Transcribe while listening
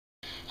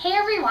Hey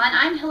everyone,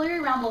 I'm Hillary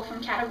Rumball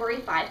from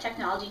Category 5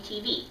 Technology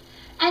TV.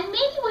 And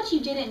maybe what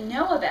you didn't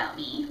know about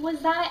me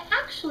was that I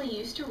actually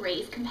used to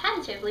race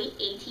competitively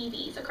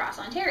ATVs across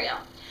Ontario.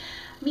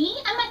 Me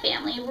and my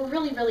family were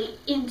really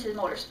into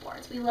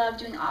motorsports. We loved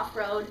doing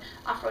off-road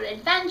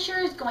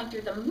adventures, going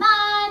through the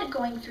mud,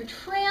 going through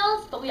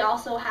trails, but we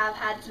also have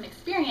had some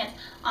experience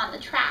on the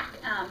track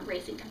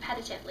racing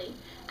competitively.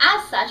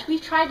 As such,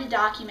 we've tried to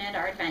document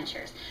our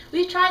adventures.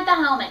 We've tried the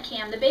helmet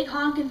cam, the big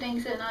honking thing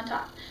sitting on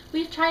top.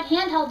 We've tried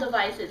handheld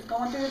devices,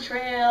 going through the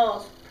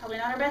trails. Probably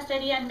not our best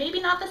idea and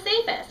maybe not the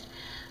safest.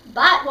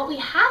 But what we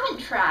haven't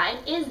tried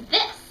is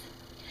this.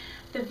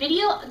 The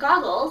video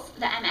goggles,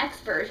 the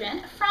MX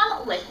version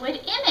from Liquid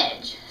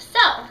Image.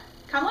 So,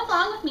 come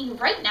along with me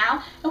right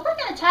now and we're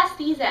going to test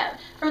these out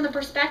from the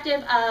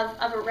perspective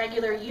of a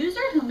regular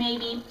user who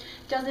maybe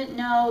doesn't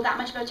know that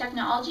much about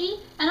technology,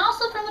 and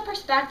also from the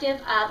perspective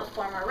of a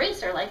former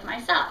racer like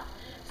myself.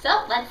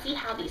 So, let's see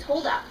how these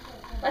hold up.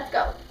 Let's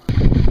go.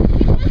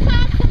 We just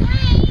had some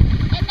rain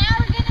and now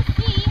we're going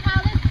to see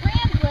how this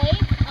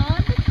translates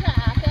on the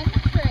track and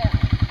the trail.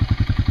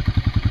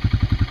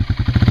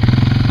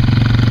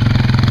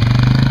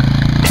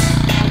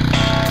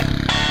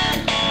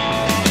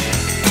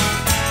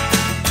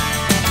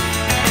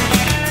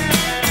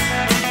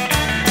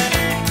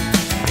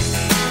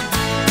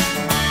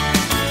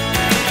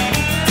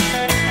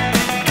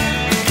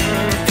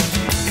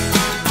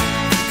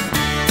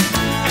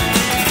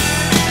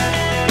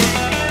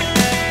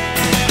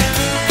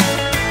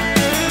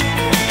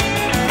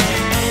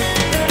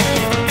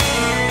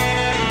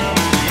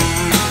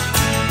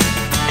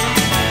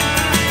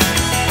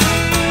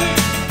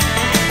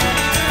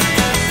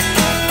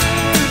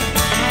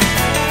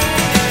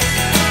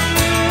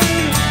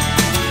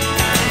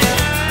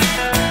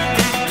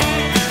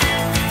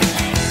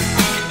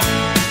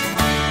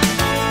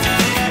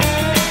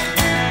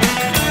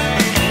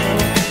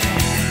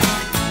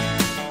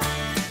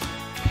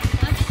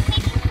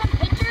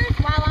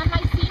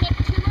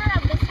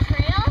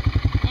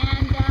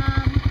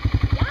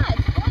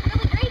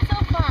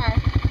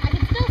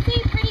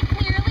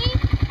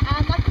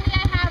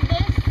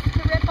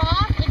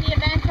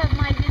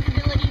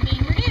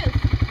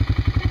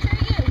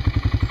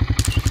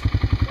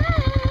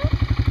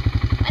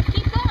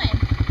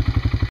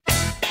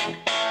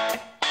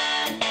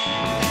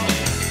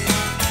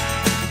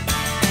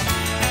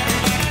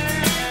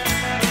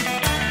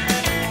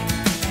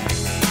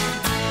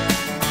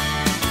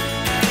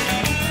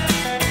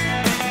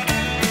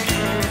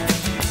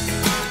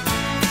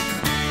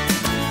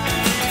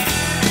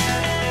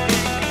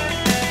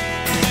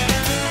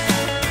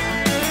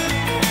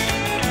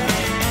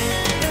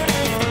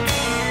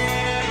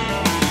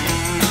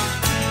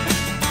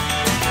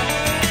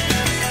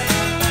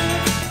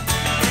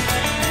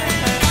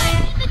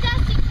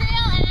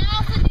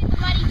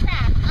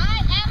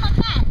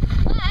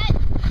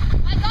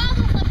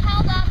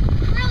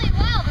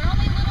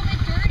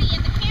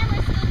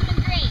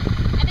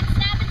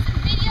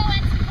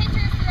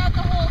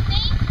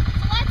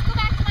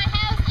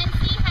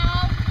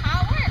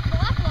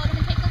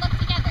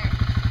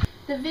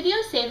 The video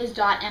save is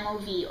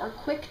 .mov or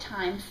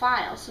QuickTime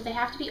files, so they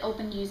have to be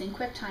opened using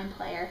QuickTime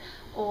Player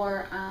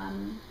or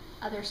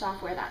other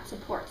software that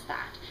supports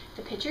that.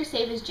 The picture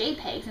save is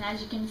JPEGs, and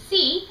as you can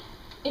see,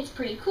 it's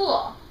pretty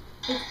cool.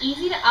 It's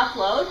easy to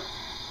upload,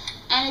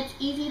 and it's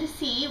easy to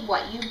see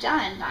what you've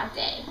done that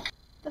day.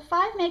 The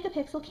 5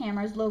 megapixel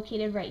camera is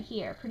located right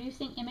here,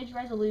 producing image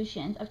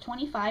resolutions of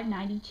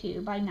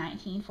 2592 by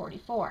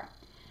 1944.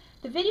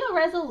 The video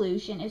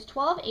resolution is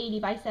 1280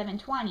 by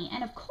 720,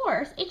 and of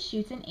course it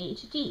shoots in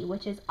HD,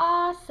 which is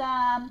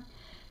awesome.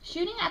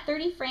 Shooting at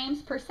 30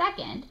 frames per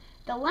second,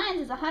 the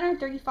lens is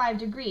 135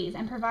 degrees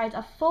and provides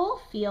a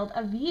full field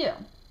of view.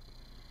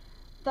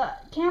 The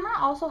camera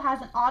also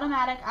has an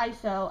automatic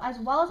ISO as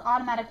well as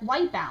automatic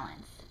white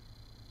balance.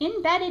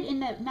 Embedded in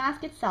the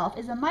mask itself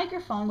is a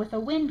microphone with a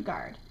wind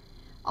guard.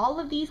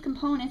 All of these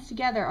components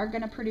together are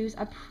going to produce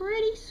a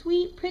pretty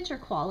sweet picture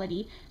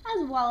quality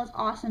as well as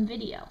awesome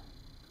video.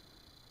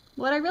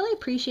 What I really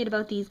appreciate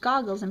about these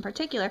goggles in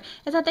particular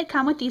is that they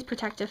come with these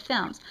protective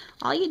films.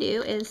 All you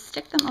do is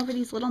stick them over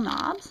these little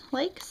knobs,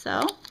 like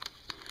so,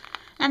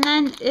 and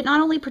then it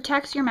not only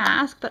protects your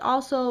mask, but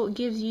also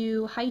gives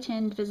you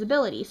heightened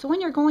visibility. So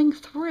when you're going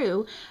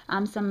through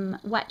some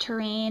wet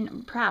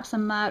terrain, perhaps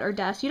some mud or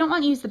dust, you don't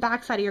want to use the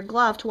back side of your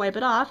glove to wipe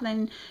it off, and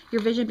then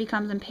your vision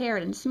becomes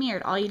impaired and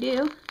smeared. All you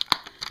do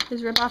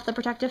is rip off the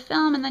protective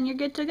film, and then you're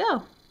good to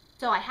go.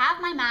 So I have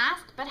my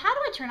mask, but how do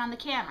I turn on the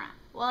camera?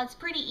 Well, it's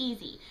pretty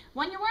easy.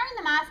 When you're wearing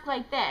the mask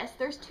like this,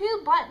 there's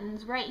 2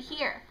 buttons right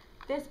here.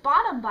 This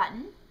bottom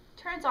button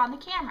turns on the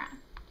camera.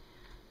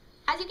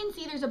 As you can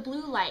see, there's a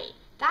blue light.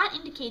 That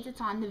indicates it's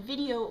on the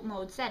video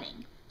mode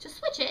setting. To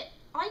switch it,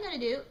 all you gotta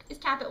do is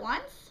tap it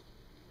once,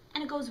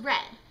 and it goes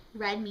red.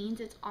 Red means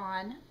it's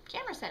on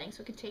camera setting,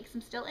 so it can take some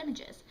still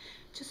images.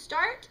 To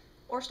start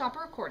or stop a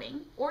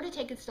recording, or to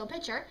take a still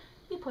picture,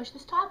 you push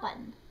this top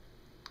button.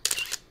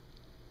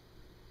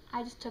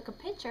 I just took a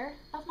picture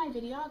of my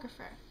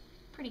videographer.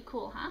 Pretty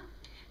cool, huh?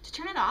 To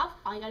turn it off,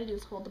 all you gotta do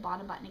is hold the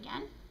bottom button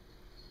again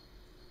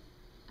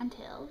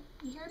until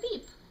you hear a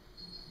beep.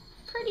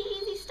 Pretty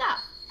easy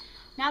stuff.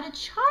 Now to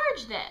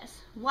charge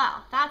this,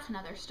 well, that's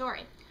another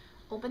story.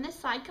 Open this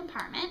side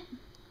compartment,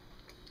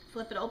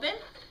 flip it open,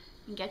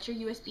 and get your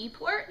USB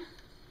port,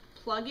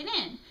 plug it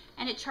in,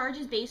 and it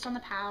charges based on the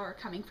power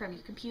coming from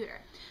your computer.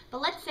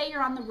 But let's say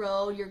you're on the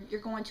road,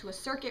 you're going to a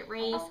circuit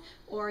race,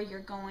 or you're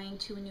going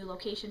to a new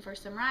location for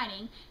some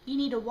riding, you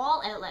need a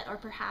wall outlet or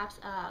perhaps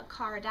a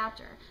car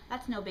adapter.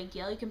 That's no big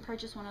deal. You can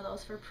purchase one of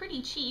those for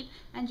pretty cheap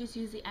and just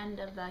use the end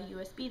of the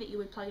USB that you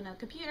would plug into the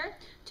computer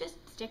to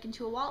stick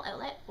into a wall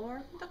outlet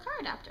or the car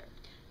adapter.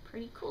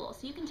 Pretty cool.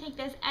 So you can take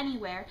this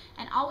anywhere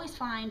and always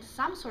find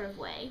some sort of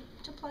way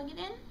to plug it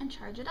in and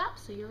charge it up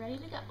so you're ready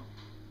to go.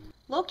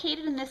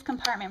 Located in this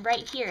compartment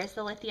right here is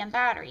the lithium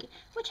battery,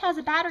 which has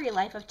a battery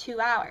life of 2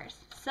 hours.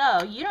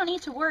 So you don't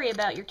need to worry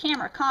about your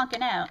camera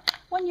conking out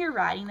when you're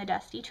riding the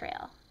dusty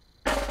trail.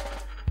 The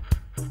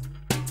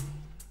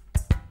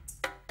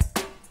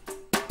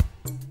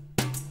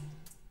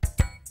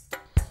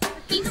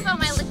thing about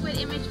my Liquid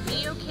Image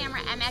Video Camera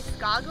MX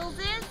goggles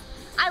is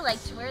I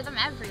like to wear them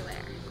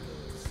everywhere.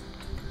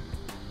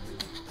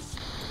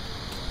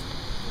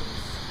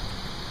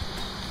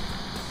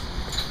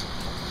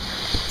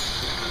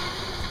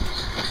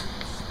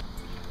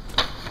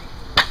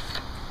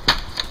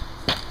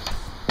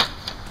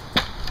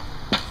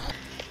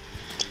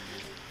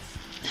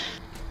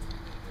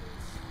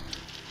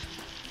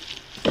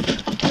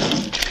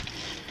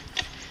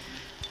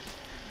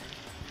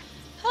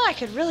 I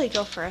could really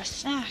go for a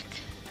snack.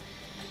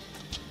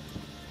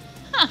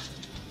 Huh.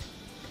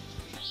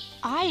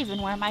 I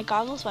even wear my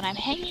goggles when I'm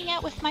hanging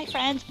out with my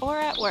friends or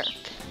at work.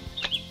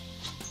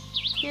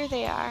 Here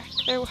they are.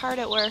 They're hard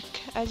at work,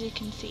 as you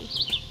can see.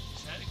 Is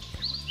that a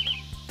camera?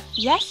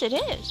 Yes, it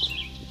is.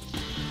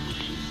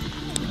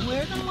 I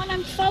wear them when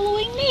I'm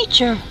following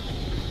nature.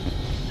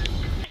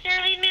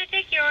 Shirley, may I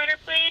take your order,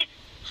 please?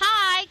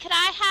 Hi, could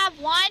I have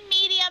one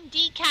medium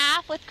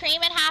decaf with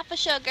cream and half a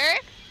sugar?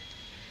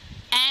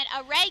 And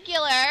a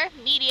regular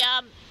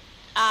medium.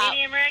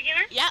 Medium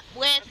regular? Yep,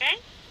 with Okay.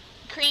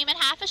 cream and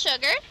half a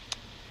sugar.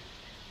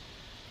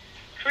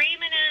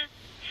 Cream and a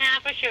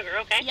half of sugar,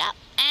 okay? Yep,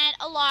 and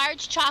a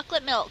large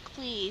chocolate milk,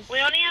 please. We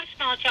only have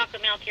small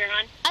chocolate milk here,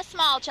 hon. A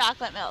small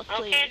chocolate milk,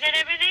 please. Okay, is that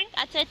everything?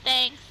 That's it,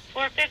 thanks.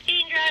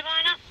 4:15, drive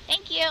on up.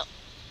 Thank you.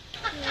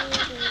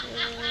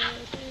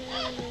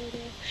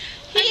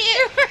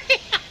 Here.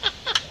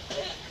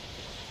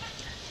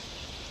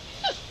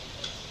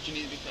 You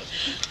need to be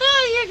closer.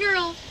 Oh, your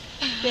girl.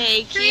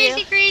 Thank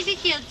Crazy, you. crazy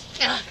kids.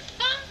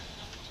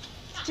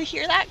 Did you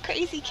hear that?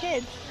 Crazy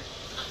kids.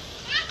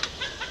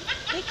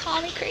 They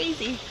call me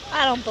crazy.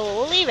 I don't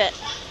believe it.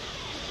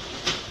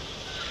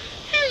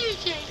 Here you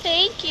Jay.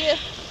 Thank you.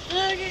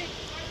 Okay.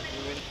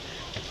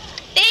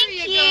 Thank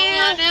Here you. you go,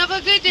 hon. Have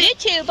a good day. You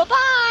too.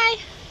 Bye-bye.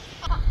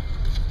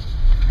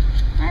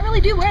 I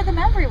really do wear them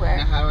everywhere.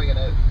 Now how do I get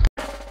out?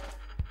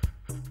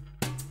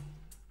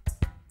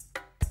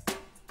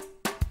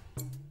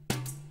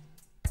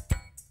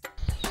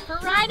 For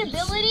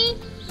rideability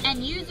and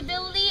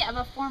usability of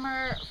a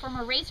former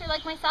racer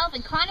like myself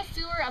and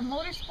connoisseur of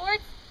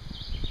motorsports,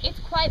 it's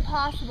quite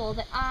possible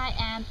that I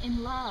am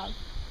in love.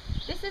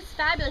 This is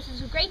fabulous.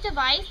 It's a great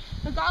device.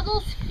 The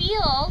goggles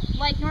feel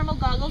like normal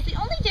goggles. The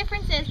only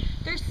difference is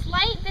there's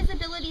slight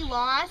visibility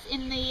loss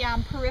in the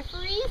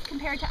peripheries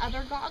compared to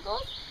other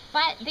goggles,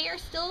 but they are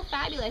still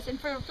fabulous. And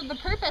for the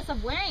purpose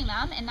of wearing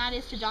them, and that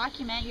is to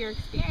document your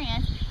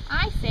experience,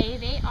 I say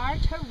they are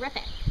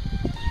terrific.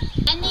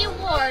 And the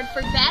award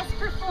for best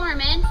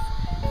performance,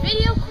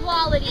 video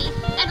quality,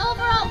 and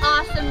overall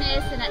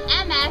awesomeness in an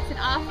MX and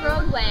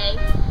off-road way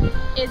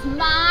is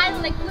my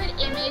Liquid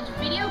Image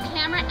Video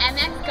Camera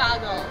MX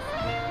goggles.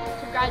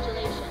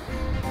 Congratulations.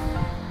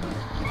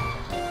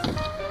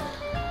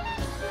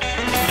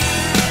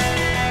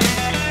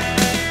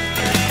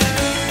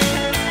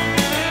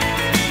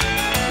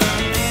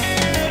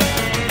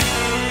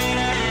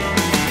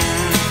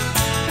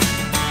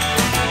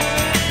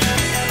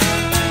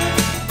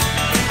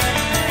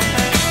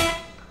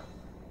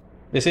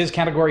 This is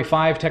Category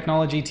 5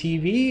 Technology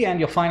TV, and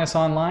you'll find us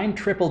online,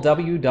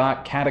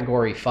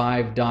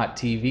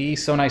 www.category5.tv.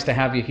 So nice to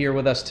have you here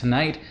with us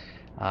tonight.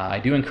 I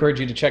do encourage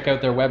you to check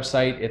out their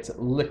website. It's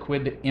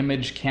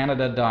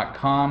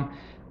liquidimagecanada.com.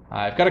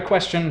 I've got a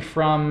question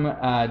from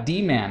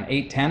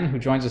dman810 who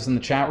joins us in the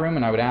chat room,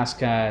 and I would ask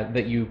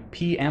that you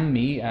PM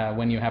me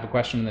when you have a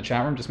question in the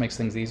chat room. Just makes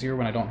things easier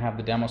when I don't have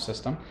the demo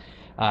system.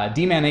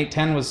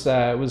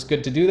 dman810 was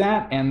good to do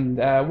that, and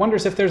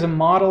wonders if there's a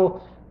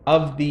model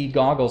of the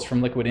goggles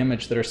from Liquid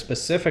Image that are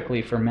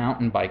specifically for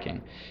mountain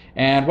biking.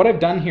 And what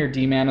I've done here,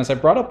 D-Man, is I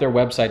brought up their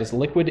website. It's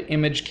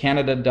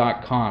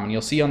liquidimagecanada.com, and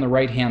you'll see on the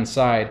right-hand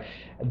side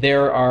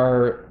there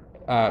are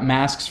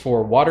masks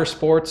for water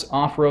sports,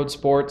 off-road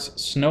sports,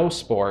 snow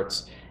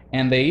sports,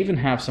 and they even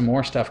have some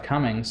more stuff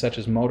coming, such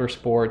as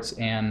motorsports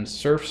and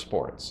surf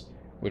sports,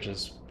 which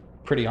is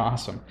pretty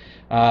awesome.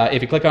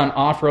 If you click on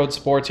off-road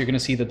sports, you're going to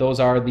see that those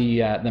are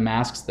the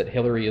masks that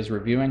Hillary is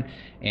reviewing,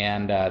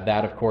 and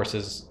that of course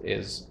is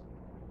it's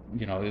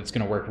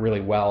going to work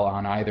really well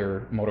on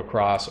either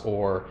motocross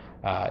or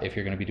if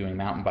you're going to be doing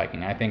mountain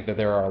biking. I think that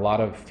there are a lot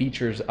of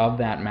features of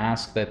that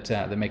mask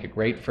that make it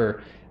great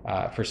for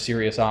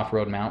serious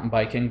off-road mountain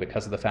biking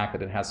because of the fact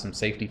that it has some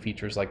safety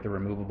features like the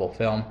removable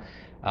film,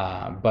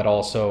 but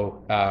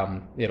also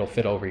it'll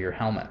fit over your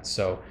helmet.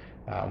 So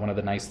one of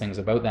the nice things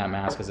about that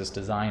mask is it's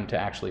designed to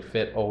actually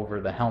fit over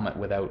the helmet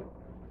without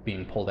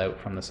being pulled out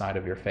from the side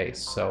of your face.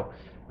 So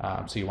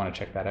so you want to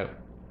check that out.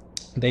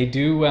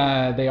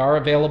 They are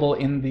available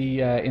in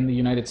the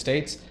United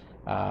States,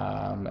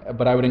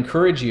 but I would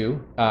encourage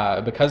you,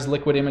 because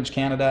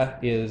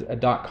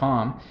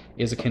liquidimagecanada.com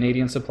is a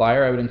Canadian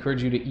supplier, I would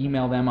encourage you to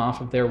email them off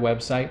of their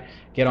website.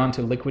 Get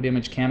onto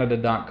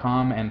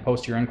liquidimagecanada.com and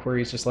post your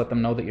inquiries. Just let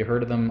them know that you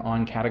heard of them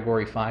on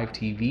Category 5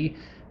 TV.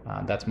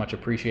 That's much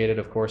appreciated.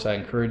 Of course, I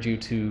encourage you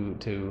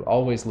to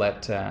always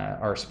let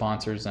our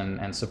sponsors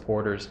and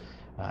supporters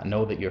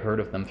know that you heard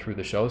of them through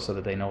the show, so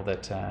that they know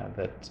that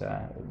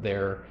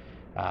they're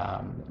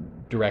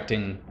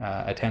directing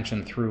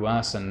attention through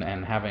us,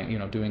 and having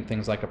doing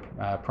things like a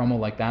promo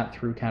like that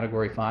through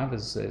Category 5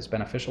 is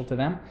beneficial to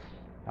them.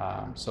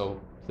 So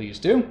please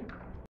do.